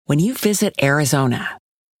When you visit Arizona,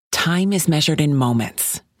 time is measured in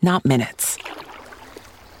moments, not minutes.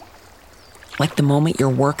 Like the moment your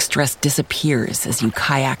work stress disappears as you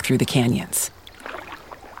kayak through the canyons.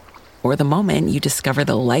 Or the moment you discover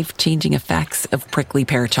the life-changing effects of prickly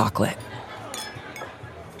pear chocolate.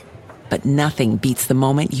 But nothing beats the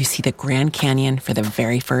moment you see the Grand Canyon for the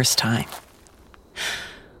very first time.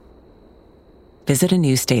 Visit a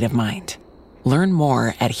new state of mind. Learn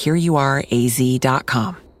more at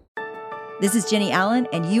hereyouareaz.com. This is Jenny Allen,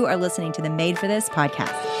 and you are listening to the Made for This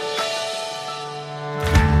podcast.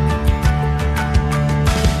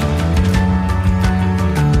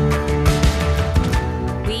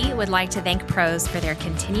 We would like to thank Prose for their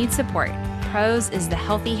continued support. Prose is the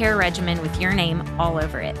healthy hair regimen with your name all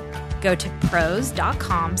over it. Go to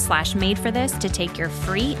prose.com/madeforthis to take your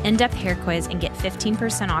free in-depth hair quiz and get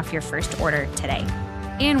 15% off your first order today.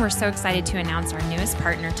 And we're so excited to announce our newest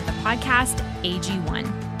partner to the podcast,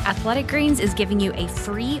 AG1. Athletic Greens is giving you a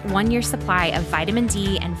free 1-year supply of vitamin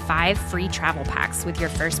D and 5 free travel packs with your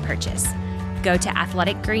first purchase. Go to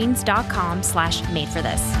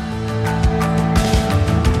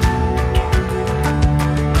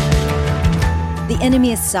athleticgreens.com/madeforthis. The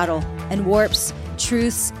enemy is subtle and warps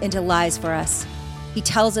truths into lies for us. He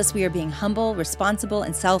tells us we are being humble, responsible,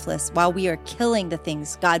 and selfless while we are killing the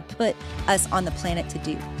things God put us on the planet to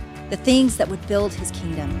do, the things that would build his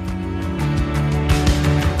kingdom.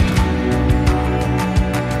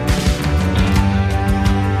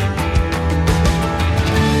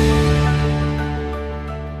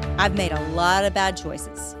 I've made a lot of bad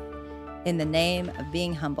choices in the name of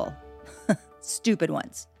being humble. Stupid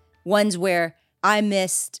ones. Ones where I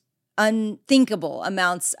missed unthinkable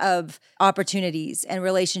amounts of opportunities and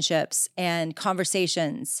relationships and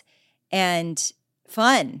conversations and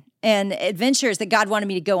fun and adventures that God wanted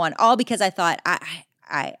me to go on, all because I thought I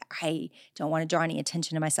don't want to draw any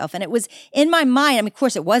attention to myself. And it was in my mind, I mean, of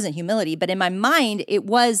course it wasn't humility, but in my mind, it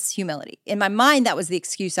was humility. In my mind, that was the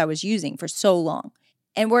excuse I was using for so long.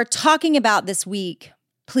 And we're talking about this week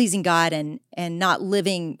pleasing God and not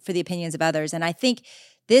living for the opinions of others. And I think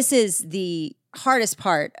this is the hardest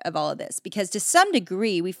part of all of this, because to some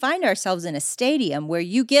degree, we find ourselves in a stadium where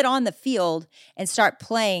you get on the field and start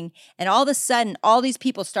playing, and all of a sudden, all these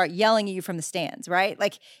people start yelling at you from the stands, right?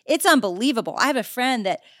 Like, it's unbelievable. I have a friend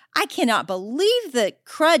that I cannot believe the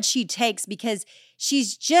crud she takes because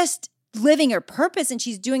she's just living her purpose and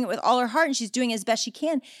she's doing it with all her heart and she's doing it as best she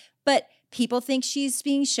can. But people think she's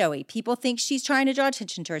being showy. People think she's trying to draw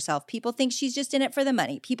attention to herself. People think she's just in it for the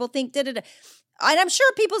money. People think da-da-da. And I'm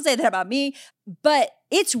sure people say that about me, but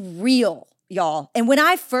it's real, y'all. And when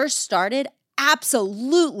I first started,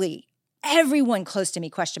 absolutely everyone close to me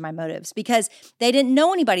questioned my motives because they didn't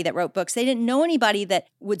know anybody that wrote books. They didn't know anybody that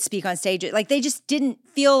would speak on stage. Like, they just didn't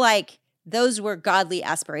feel like those were godly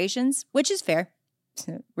aspirations, which is fair.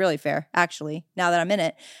 Really fair, actually, now that I'm in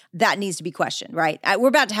it. That needs to be questioned, right? We're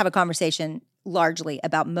about to have a conversation largely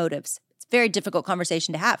about motives. It's a very difficult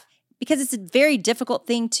conversation to have because it's a very difficult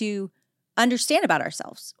thing to understand about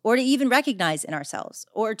ourselves or to even recognize in ourselves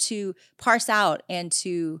or to parse out and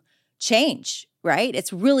to change, right?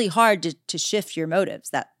 It's really hard to shift your motives.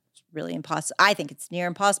 That's really impossible. I think it's a near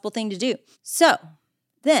impossible thing to do. So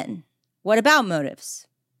then what about motives?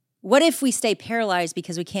 What if we stay paralyzed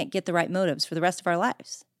because we can't get the right motives for the rest of our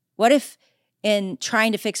lives? What if in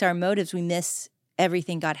trying to fix our motives, we miss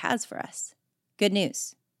everything God has for us? Good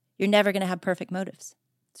news. You're never going to have perfect motives.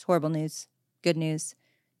 It's horrible news. Good news.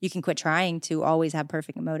 You can quit trying to always have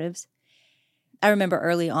perfect motives. I remember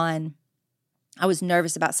early on, I was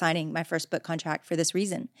nervous about signing my first book contract for this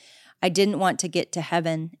reason. I didn't want to get to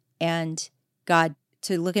heaven and God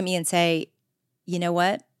to look at me and say, you know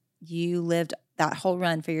what? You lived that whole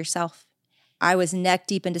run for yourself. I was neck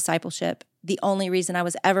deep in discipleship. The only reason I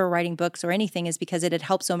was ever writing books or anything is because it had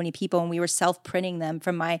helped so many people and we were self-printing them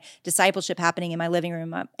from my discipleship happening in my living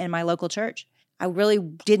room in my local church. I really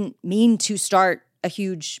didn't mean to start a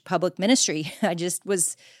huge public ministry. I just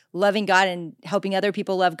was loving God and helping other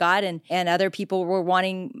people love God, and other people were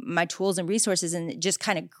wanting my tools and resources, and it just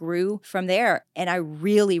kind of grew from there. And I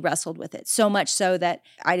really wrestled with it, so much so that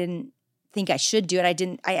I didn't think I should do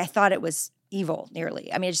it. I thought it was evil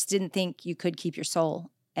nearly. I mean, I just didn't think you could keep your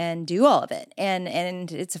soul and do all of it.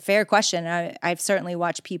 And it's a fair question. I've certainly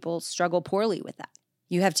watched people struggle poorly with that.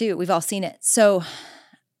 You have too. We've all seen it. So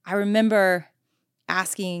I remember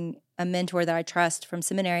asking a mentor that I trust from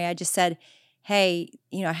seminary, I just said, hey,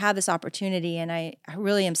 I have this opportunity and I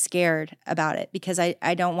really am scared about it because I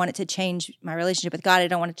don't want it to change my relationship with God. I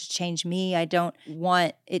don't want it to change me. I don't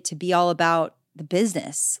want it to be all about the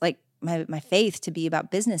business, like my faith to be about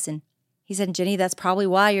business. And He said, Jenny, that's probably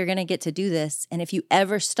why you're going to get to do this. And if you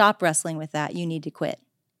ever stop wrestling with that, you need to quit.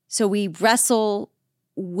 So we wrestle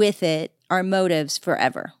with it, our motives,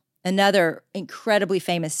 forever. Another incredibly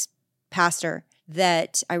famous pastor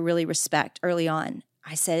that I really respect early on,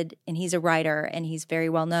 I said, and he's a writer and he's very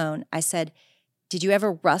well known. I said, did you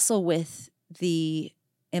ever wrestle with the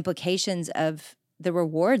implications of the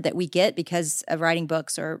reward that we get because of writing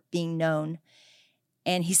books or being known?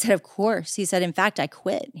 And he said, of course. He said, in fact, I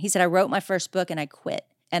quit. He said, I wrote my first book and I quit.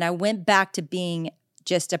 And I went back to being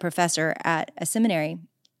just a professor at a seminary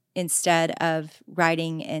instead of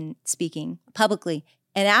writing and speaking publicly.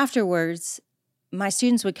 And afterwards, my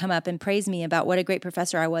students would come up and praise me about what a great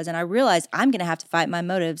professor I was. And I realized I'm going to have to fight my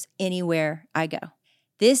motives anywhere I go.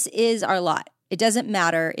 This is our lot. It doesn't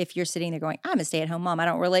matter if you're sitting there going, I'm a stay-at-home mom. I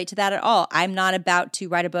don't relate to that at all. I'm not about to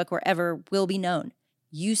write a book or ever will be known.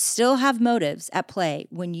 You still have motives at play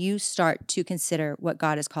when you start to consider what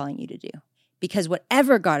God is calling you to do. Because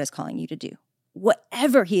whatever God is calling you to do,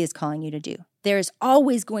 whatever he is calling you to do, there is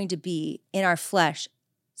always going to be in our flesh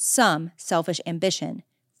some selfish ambition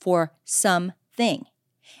for something.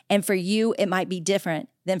 And for you, it might be different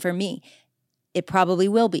than for me. It probably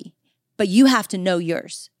will be. But you have to know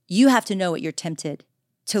yours. You have to know what you're tempted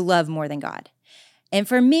to love more than God. And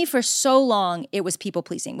for me, for so long, it was people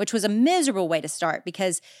pleasing, which was a miserable way to start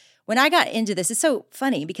because when I got into this, it's so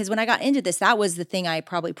funny because when I got into this, that was the thing I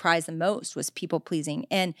probably prized the most was people pleasing.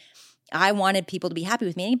 And I wanted people to be happy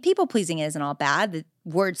with me. And people pleasing isn't all bad. The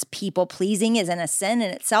words people pleasing isn't a sin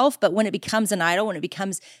in itself, but when it becomes an idol, when it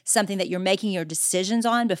becomes something that you're making your decisions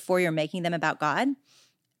on before you're making them about God,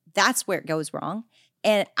 that's where it goes wrong.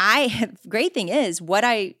 And great thing is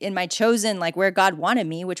in my chosen, like where God wanted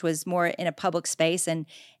me, which was more in a public space and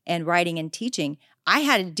writing and teaching, I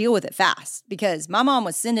had to deal with it fast because my mom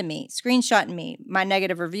was sending me, screenshotting me my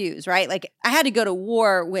negative reviews, right? Like I had to go to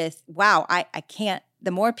war with, wow, I can't, the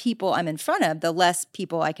more people I'm in front of, the less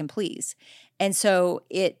people I can please. And so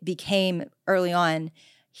it became early on,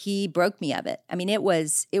 he broke me of it. I mean, it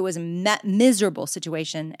was a miserable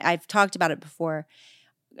situation. I've talked about it before.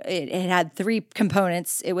 It had three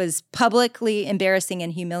components. It was publicly embarrassing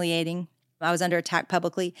and humiliating. I was under attack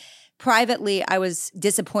publicly. Privately, I was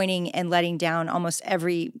disappointing and letting down almost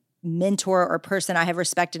every mentor or person I have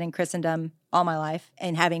respected in Christendom all my life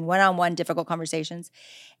and having one-on-one difficult conversations.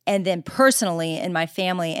 And then personally, in my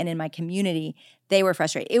family and in my community, they were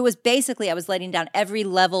frustrated. It was basically, I was letting down every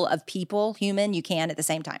level of people, human, you can at the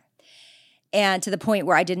same time. And to the point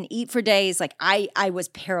where I didn't eat for days, like I was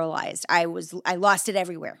paralyzed. I lost it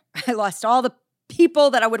everywhere. I lost all the people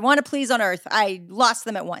that I would want to please on earth. I lost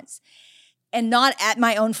them at once. And not at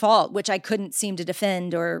my own fault, which I couldn't seem to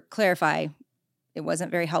defend or clarify. It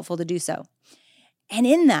wasn't very helpful to do so. And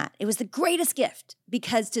in that, it was the greatest gift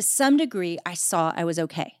because to some degree, I saw I was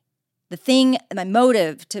okay. The thing, my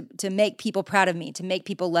motive to make people proud of me, to make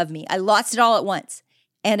people love me, I lost it all at once.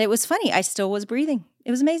 And it was funny. I still was breathing.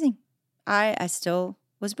 It was amazing. I still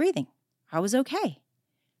was breathing. I was okay.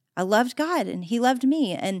 I loved God and he loved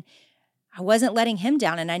me and I wasn't letting him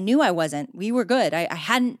down and I knew I wasn't. We were good. I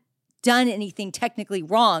hadn't done anything technically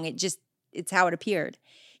wrong. It's how it appeared.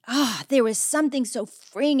 There was something so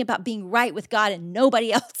freeing about being right with God and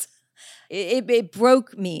nobody else. It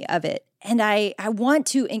broke me of it. And I want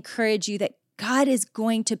to encourage you that God is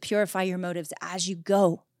going to purify your motives as you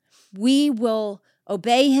go. We will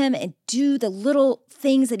obey him and do the little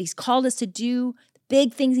things that he's called us to do, the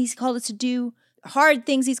big things he's called us to do, the hard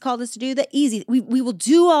things he's called us to do, the easy. We will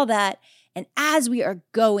do all that. And as we are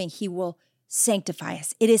going, he will sanctify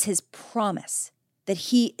us. It is his promise that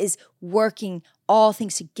he is working all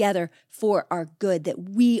things together for our good, that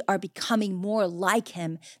we are becoming more like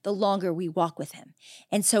him the longer we walk with him.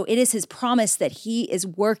 And so it is his promise that he is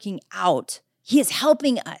working out. He is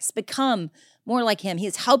helping us become more like him. He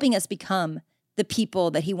is helping us become the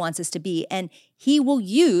people that he wants us to be. And he will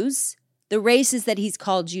use the races that he's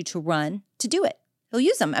called you to run to do it. He'll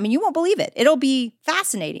use them. I mean, you won't believe it. It'll be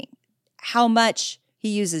fascinating how much he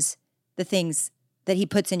uses the things that he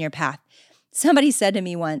puts in your path. Somebody said to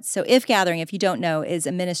me once, so If Gathering, if you don't know, is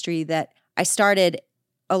a ministry that I started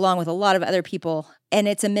along with a lot of other people. And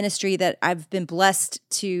it's a ministry that I've been blessed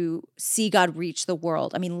to see God reach the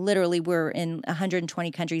world. I mean, literally, we're in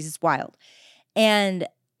 120 countries. It's wild. And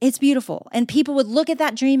it's beautiful. And people would look at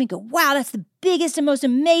that dream and go, wow, that's the biggest and most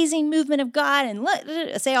amazing movement of God.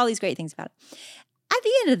 And say all these great things about it. At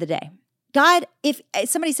the end of the day, God, if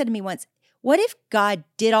somebody said to me once, what if God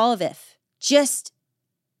did all of it just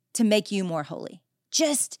to make you more holy,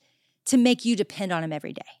 just to make you depend on him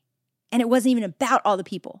every day? And it wasn't even about all the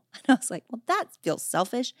people. And I was like, well, that feels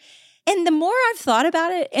selfish. And the more I've thought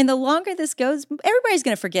about it and the longer this goes, everybody's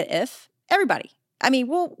going to forget if. Everybody. I mean,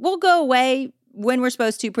 we'll go away when we're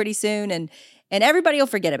supposed to pretty soon, and everybody will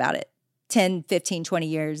forget about it 10, 15, 20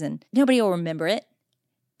 years, and nobody will remember it.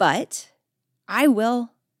 But I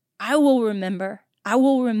will. I will remember. I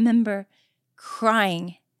will remember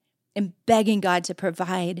crying and begging God to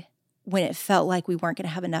provide when it felt like we weren't going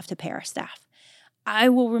to have enough to pay our staff. I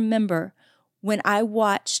will remember when I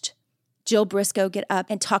watched Jill Briscoe get up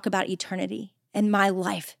and talk about eternity, and my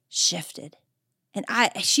life shifted. And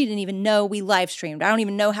she didn't even know we live streamed. I don't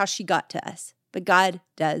even know how she got to us, but God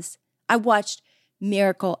does. I watched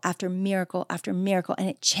miracle after miracle after miracle, and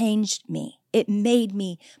it changed me. It made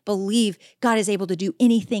me believe God is able to do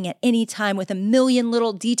anything at any time with a million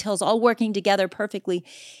little details all working together perfectly.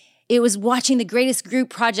 It was watching the greatest group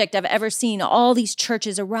project I've ever seen. All these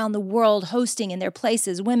churches around the world hosting in their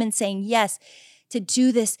places, women saying yes to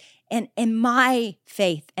do this. And my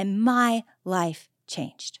faith and my life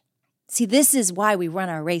changed. See, this is why we run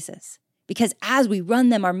our races, because as we run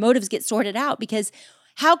them, our motives get sorted out. Because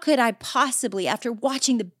how could I possibly, after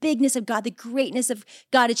watching the bigness of God, the greatness of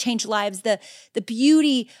God to change lives, the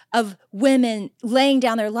beauty of women laying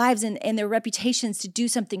down their lives and their reputations to do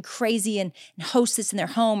something crazy and host this in their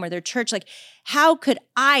home or their church, like how could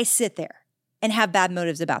I sit there and have bad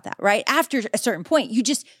motives about that, right? After a certain point,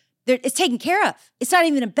 it's taken care of. It's not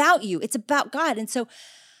even about you. It's about God. And so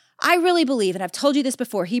I really believe, and I've told you this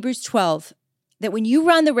before, Hebrews 12, that when you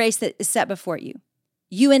run the race that is set before you,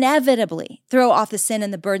 you inevitably throw off the sin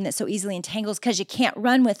and the burden that so easily entangles because you can't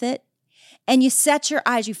run with it. And you fix your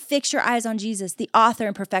eyes on Jesus, the author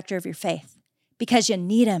and perfecter of your faith, because you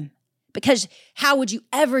need him. Because how would you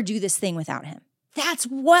ever do this thing without him? That's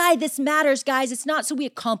why this matters, guys. It's not so we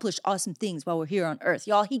accomplish awesome things while we're here on earth.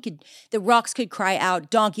 Y'all, the rocks could cry out.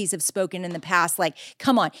 Donkeys have spoken in the past. Like,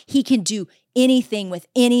 come on. He can do anything with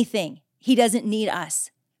anything. He doesn't need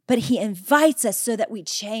us. But he invites us so that we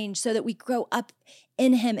change, so that we grow up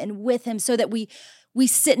in him and with him, so that we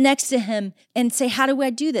sit next to him and say, how do I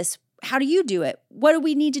do this? How do you do it? What do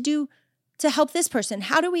we need to do to help this person?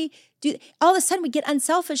 How do we do? All of a sudden we get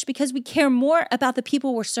unselfish because we care more about the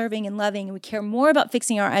people we're serving and loving, and we care more about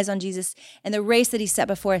fixing our eyes on Jesus and the race that he set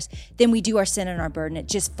before us than we do our sin and our burden. It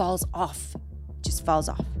just falls off.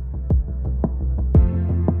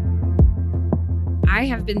 I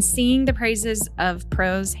have been singing the praises of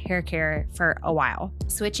Prose Hair Care for a while.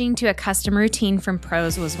 Switching to a custom routine from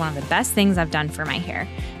Prose was one of the best things I've done for my hair,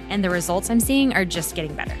 and the results I'm seeing are just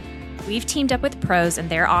getting better. We've teamed up with Prose, and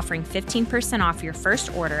they're offering 15% off your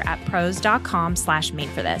first order at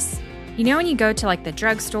prose.com/madeforthis. You know when you go to like the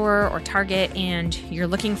drugstore or Target and you're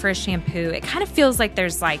looking for a shampoo, it kind of feels like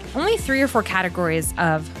there's like only 3 or 4 categories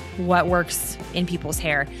of what works in people's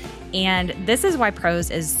hair. And this is why Prose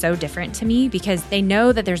is so different to me, because they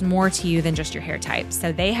know that there's more to you than just your hair type.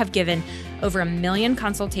 So they have given over 1 million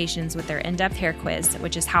consultations with their in-depth hair quiz,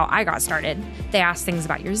 which is how I got started. They ask things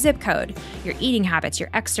about your zip code, your eating habits, your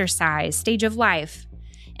exercise, stage of life.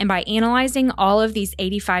 And by analyzing all of these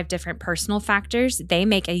 85 different personal factors, they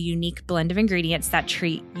make a unique blend of ingredients that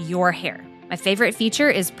treat your hair. My favorite feature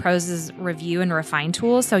is Prose's review and refine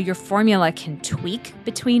tool, so your formula can tweak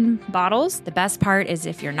between bottles. The best part is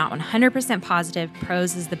if you're not 100% positive,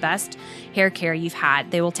 Prose is the best hair care you've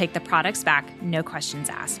had. They will take the products back, no questions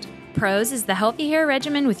asked. Prose is the healthy hair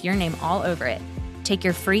regimen with your name all over it. Take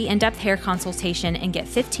your free in-depth hair consultation and get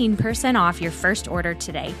 15% off your first order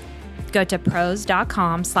today. Go to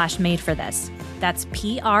prose.com/madeforthis. That's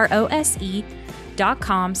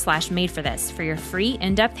prose.com/madeforthis for your free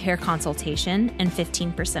in-depth hair consultation and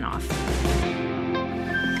 15% off.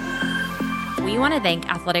 We want to thank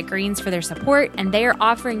Athletic Greens for their support, and they are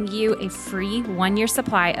offering you a free 1-year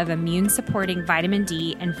supply of immune-supporting vitamin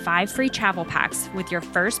D and 5 free travel packs with your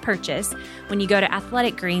first purchase when you go to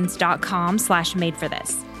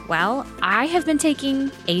athleticgreens.com/madeforthis. Well, I have been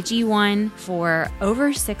taking AG1 for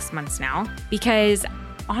over 6 months now because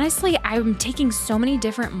honestly, I'm taking so many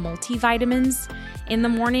different multivitamins in the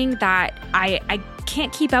morning that I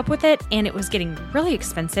can't keep up with it, and it was getting really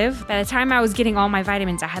expensive. By the time I was getting all my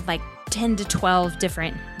vitamins, I had like 10 to 12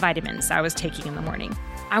 different vitamins I was taking in the morning.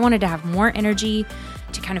 I wanted to have more energy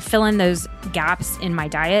to kind of fill in those gaps in my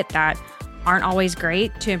diet that aren't always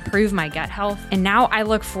great, to improve my gut health. And now I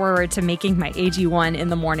look forward to making my AG1 in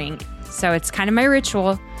the morning. So it's kind of my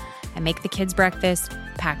ritual. I make the kids breakfast,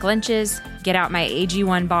 pack lunches, get out my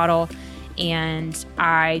AG1 bottle, and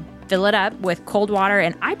I fill it up with cold water.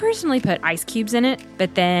 And I personally put ice cubes in it,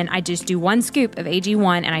 but then I just do 1 scoop of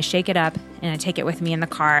AG1 and I shake it up and I take it with me in the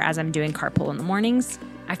car as I'm doing carpool in the mornings.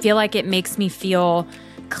 I feel like it makes me feel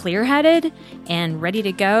clear-headed and ready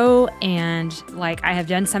to go, and like I have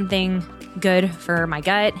done something good for my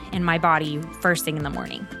gut and my body first thing in the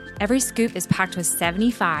morning. Every scoop is packed with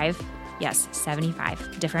 75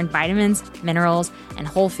 different vitamins, minerals, and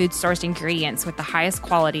whole food sourced ingredients with the highest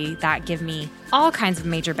quality that give me all kinds of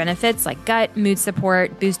major benefits like gut, mood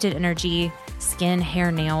support, boosted energy, skin,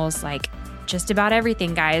 hair, nails, like just about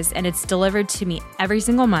everything, guys. And it's delivered to me every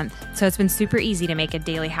single month. So it's been super easy to make a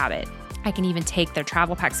daily habit. I can even take their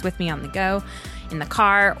travel packs with me on the go, in the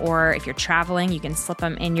car, or if you're traveling, you can slip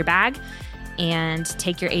them in your bag and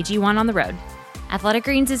take your AG1 on the road. Athletic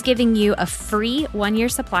Greens is giving you a free 1-year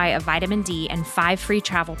supply of vitamin D and 5 free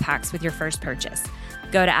travel packs with your first purchase.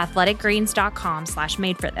 Go to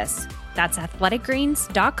athleticgreens.com/made-for-this. That's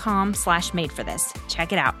athleticgreens.com/made-for-this.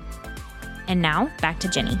 Check it out. And now back to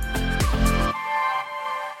Jenny.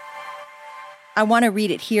 I want to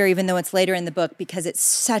read it here, even though it's later in the book, because it's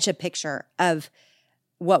such a picture of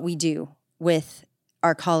what we do with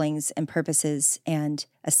our callings and purposes and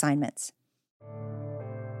assignments.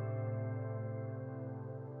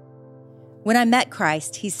 When I met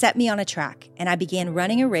Christ, he set me on a track, and I began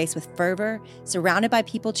running a race with fervor, surrounded by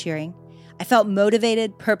people cheering. I felt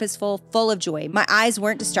motivated, purposeful, full of joy. My eyes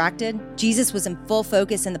weren't distracted. Jesus was in full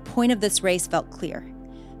focus, and the point of this race felt clear.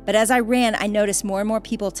 But as I ran, I noticed more and more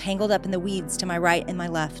people tangled up in the weeds to my right and my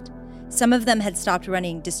left. Some of them had stopped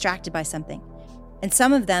running, distracted by something, and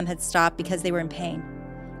some of them had stopped because they were in pain.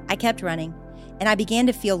 I kept running, and I began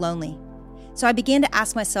to feel lonely. So I began to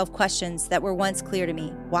ask myself questions that were once clear to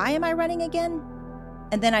me. Why am I running again?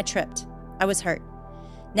 And then I tripped. I was hurt.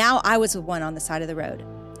 Now I was the one on the side of the road.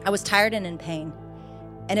 I was tired and in pain,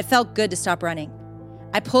 and it felt good to stop running.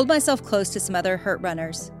 I pulled myself close to some other hurt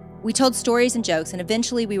runners. We told stories and jokes, and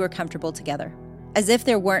eventually we were comfortable together, as if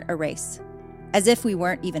there weren't a race, as if we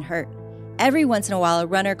weren't even hurt. Every once in a while, a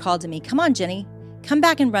runner called to me, "Come on, Jenny, come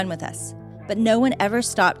back and run with us." But no one ever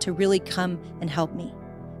stopped to really come and help me.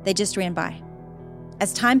 They just ran by.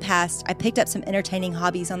 As time passed, I picked up some entertaining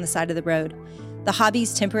hobbies on the side of the road. The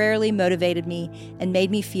hobbies temporarily motivated me and made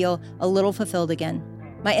me feel a little fulfilled again.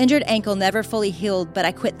 My injured ankle never fully healed, but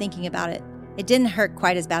I quit thinking about it. It didn't hurt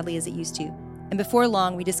quite as badly as it used to. And before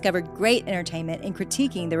long, we discovered great entertainment in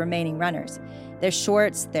critiquing the remaining runners. Their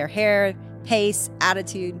shorts, their hair, pace,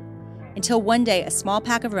 attitude. Until one day, a small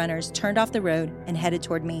pack of runners turned off the road and headed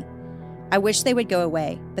toward me. I wished they would go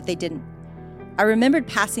away, but they didn't. I remembered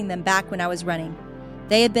passing them back when I was running.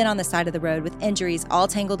 They had been on the side of the road with injuries all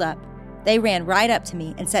tangled up. They ran right up to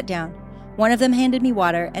me and sat down. One of them handed me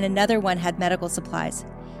water, and another one had medical supplies.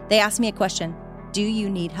 They asked me a question: "Do you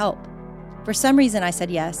need help?" For some reason, I said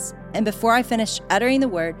yes, and before I finished uttering the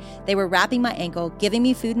word, they were wrapping my ankle, giving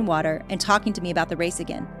me food and water, and talking to me about the race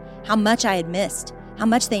again, how much I had missed, how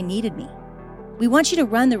much they needed me. "We want you to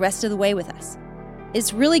run the rest of the way with us.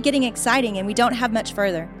 It's really getting exciting, and we don't have much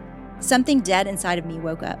further." Something dead inside of me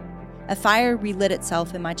woke up. A fire relit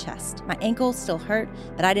itself in my chest. My ankle still hurt,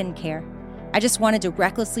 but I didn't care. I just wanted to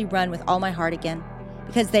recklessly run with all my heart again,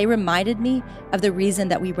 because they reminded me of the reason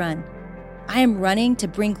that we run. I am running to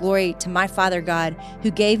bring glory to my Father God, who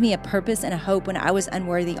gave me a purpose and a hope when I was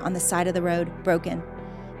unworthy on the side of the road, broken.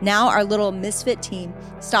 Now our little misfit team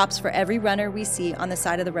stops for every runner we see on the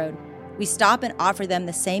side of the road. We stop and offer them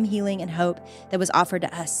the same healing and hope that was offered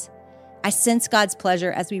to us. I sense God's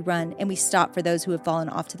pleasure as we run, and we stop for those who have fallen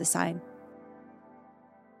off to the side.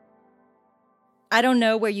 I don't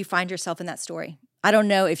know where you find yourself in that story. I don't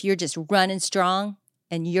know if you're just running strong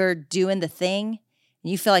and you're doing the thing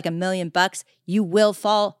and you feel like $1,000,000. You will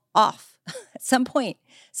fall off at some point.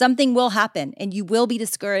 Something will happen and you will be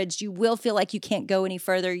discouraged. You will feel like you can't go any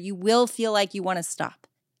further. You will feel like you want to stop.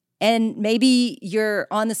 And maybe you're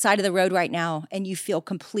on the side of the road right now and you feel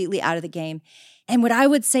completely out of the game. And what I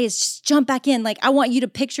would say is just jump back in. Like, I want you to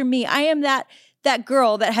picture me. I am that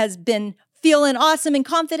girl that has been feeling awesome and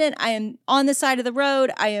confident. I am on the side of the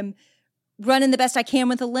road. I am running the best I can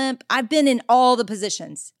with a limp. I've been in all the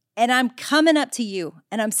positions. And I'm coming up to you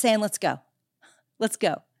and I'm saying, let's go. Let's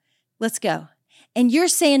go. Let's go. And you're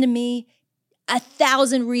saying to me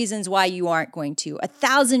 1,000 reasons why you aren't going to,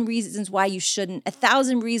 1,000 reasons why you shouldn't,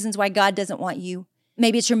 1,000 reasons why God doesn't want you.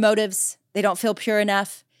 Maybe it's your motives. They don't feel pure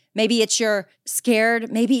enough. Maybe it's you're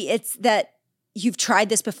scared. Maybe it's that you've tried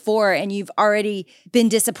this before and you've already been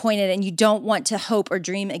disappointed and you don't want to hope or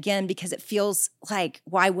dream again because it feels like,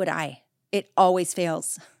 why would I? It always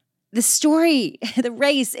fails. The story, the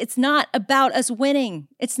race, it's not about us winning.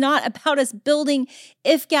 It's not about us building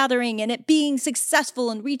If Gathering and it being successful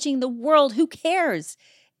and reaching the world. Who cares?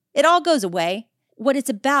 It all goes away. What it's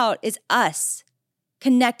about is us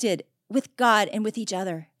connected with God and with each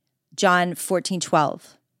other. John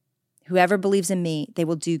 14:12. Whoever believes in me, they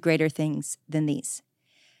will do greater things than these.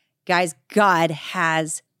 Guys, God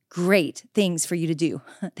has great things for you to do.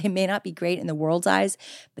 They may not be great in the world's eyes,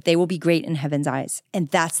 but they will be great in heaven's eyes. And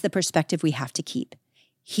that's the perspective we have to keep.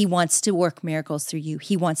 He wants to work miracles through you.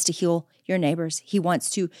 He wants to heal your neighbors. He wants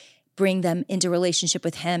to bring them into relationship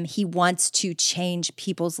with him. He wants to change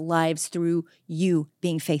people's lives through you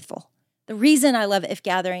being faithful. The reason I love If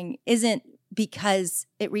Gathering isn't because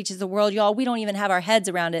it reaches the world, y'all. We don't even have our heads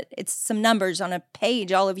around it. It's some numbers on a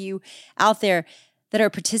page, all of you out there that are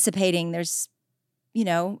participating. There's,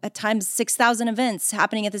 at times 6,000 events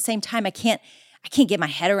happening at the same time. I can't get my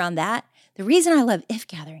head around that. The reason I love If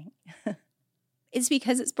Gathering is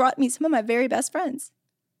because it's brought me some of my very best friends.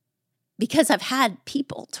 Because I've had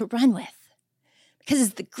people to run with. Because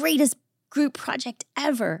it's the greatest group project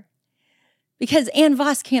ever. Because Ann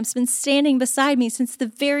Voskamp's been standing beside me since the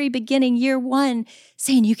very beginning, year one,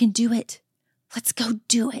 saying, you can do it. Let's go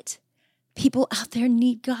do it. People out there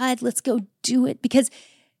need God. Let's go do it. Because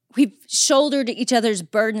we've shouldered each other's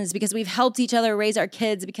burdens, because we've helped each other raise our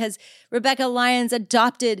kids, because Rebecca Lyons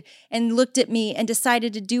adopted and looked at me and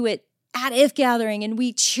decided to do it at If Gathering, and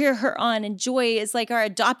we cheer her on, and Joy is like our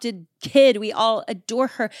adopted kid. We all adore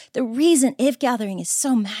her. The reason If Gathering is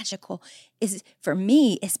so magical is, for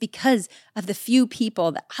me, is because of the few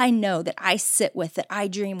people that I know, that I sit with, that I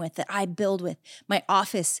dream with, that I build with. My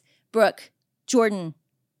office, Brooke, Jordan,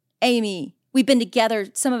 Amy. We've been together,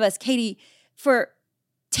 some of us, Katie, for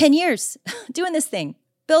 10 years doing this thing,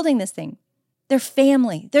 building this thing. They're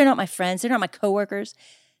family. They're not my friends. They're not my coworkers.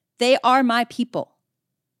 They are my people.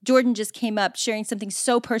 Jordan just came up sharing something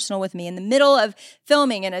so personal with me in the middle of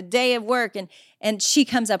filming and a day of work. And she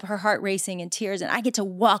comes up, her heart racing in tears, and I get to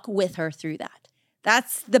walk with her through that.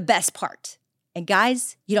 That's the best part. And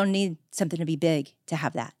guys, you don't need something to be big to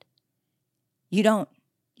have that. You don't.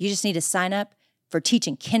 You just need to sign up for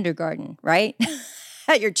teaching kindergarten, right?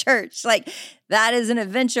 At your church. Like, that is an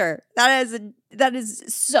adventure. That is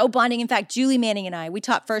so bonding. In fact, Julie Manning and I, we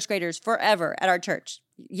taught first graders forever at our church,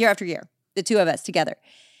 year after year, the two of us together.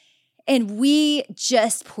 And we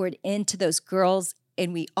just poured into those girls,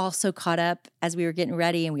 and we also caught up as we were getting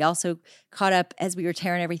ready, and we also caught up as we were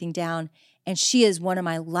tearing everything down. And she is one of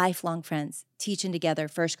my lifelong friends, teaching together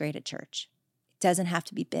first grade at church. It doesn't have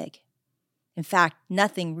to be big. In fact,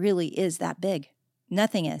 nothing really is that big.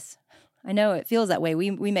 Nothing is. I know it feels that way.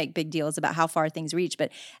 We make big deals about how far things reach, but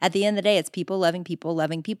at the end of the day, it's people loving people,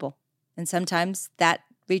 loving people. And sometimes that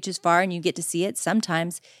reaches far and you get to see it.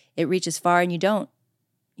 Sometimes it reaches far and you don't.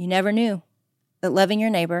 You never knew that loving your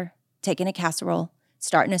neighbor, taking a casserole,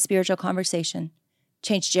 starting a spiritual conversation,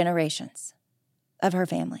 changed generations of her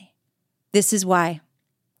family. This is why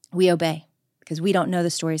we obey, because we don't know the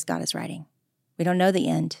stories God is writing. We don't know the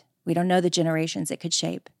end. We don't know the generations it could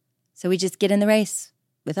shape. So we just get in the race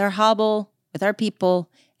with our hobble, with our people,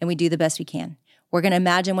 and we do the best we can. We're going to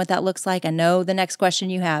imagine what that looks like. I know the next question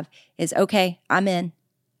you have is, okay, I'm in.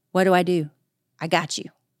 What do I do? I got you.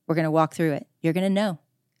 We're going to walk through it. You're going to know.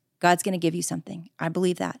 God's going to give you something. I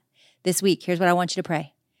believe that. This week, here's what I want you to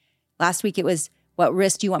pray. Last week, it was, what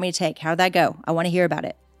risk do you want me to take? How'd that go? I want to hear about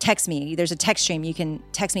it. Text me. There's a text stream. You can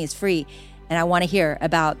text me. It's free. And I want to hear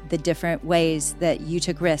about the different ways that you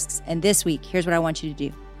took risks. And this week, here's what I want you to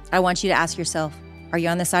do. I want you to ask yourself, are you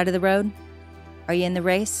on the side of the road? Are you in the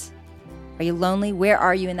race? Are you lonely? Where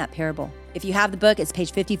are you in that parable? If you have the book, it's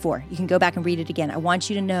page 54. You can go back and read it again. I want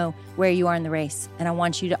you to know where you are in the race. And I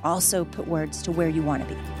want you to also put words to where you want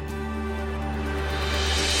to be.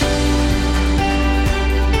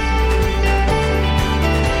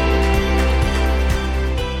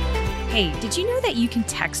 Hey, did you know that you can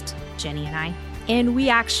text Jenny and I? And we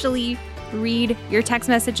actually read your text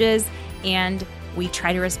messages, and we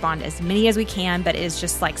try to respond as many as we can, but it's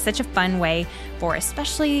just like such a fun way for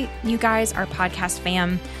especially you guys, our podcast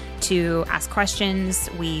fam, to ask questions.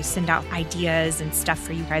 We send out ideas and stuff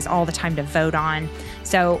for you guys all the time to vote on.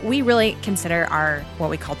 So we really consider our, what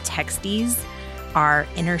we call texties, our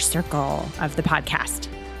inner circle of the podcast.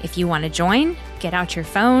 If you want to join, get out your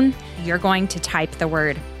phone. You're going to type the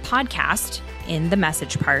word podcast in the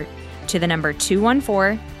message part to the number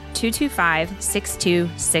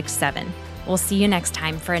 214-225-6267. We'll see you next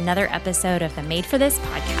time for another episode of the Made for This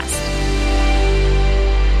podcast.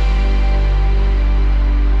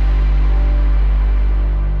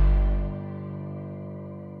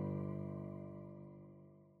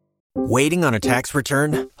 Waiting on a tax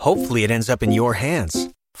return? Hopefully it ends up in your hands.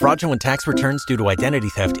 Fraudulent tax returns due to identity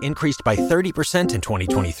theft increased by 30% in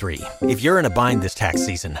 2023. If you're in a bind this tax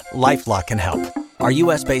season, LifeLock can help. Our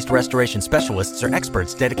U.S.-based restoration specialists are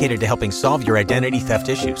experts dedicated to helping solve your identity theft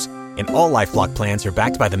issues. And all LifeLock plans are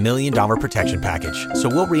backed by the $1 Million Protection Package. So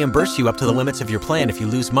we'll reimburse you up to the limits of your plan if you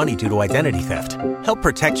lose money due to identity theft. Help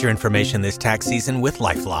protect your information this tax season with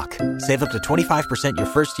LifeLock. Save up to 25% your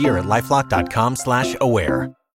first year at LifeLock.com/aware.